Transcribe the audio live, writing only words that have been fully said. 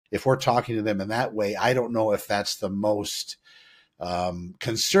if we're talking to them in that way, I don't know if that's the most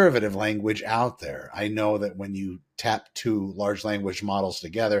conservative language out there. I know that when you tap two large language models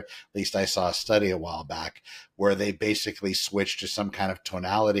together, at least I saw a study a while back where they basically switched to some kind of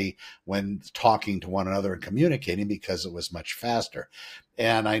tonality when talking to one another and communicating because it was much faster.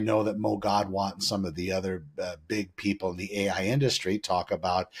 And I know that Mo Godwat and some of the other big people in the AI industry talk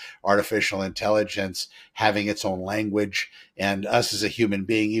about artificial intelligence having its own language, and us as a human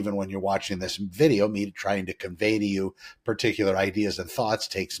being, even when you're watching this video, me trying to convey to you particular ideas and thoughts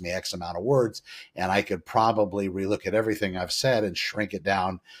takes me X amount of words, and I could probably relook at everything I've said and shrink it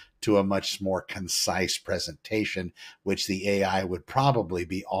down to a much more concise presentation, which the AI would probably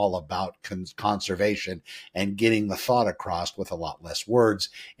be all about conservation and getting the thought across with a lot less words.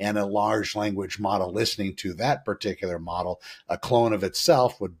 And a large language model listening to that particular model, a clone of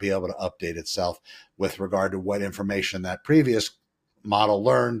itself, would be able to update itself with regard to what information that previous model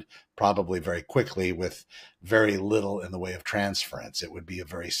learned, probably very quickly with very little in the way of transference. It would be a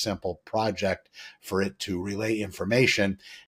very simple project for it to relay information.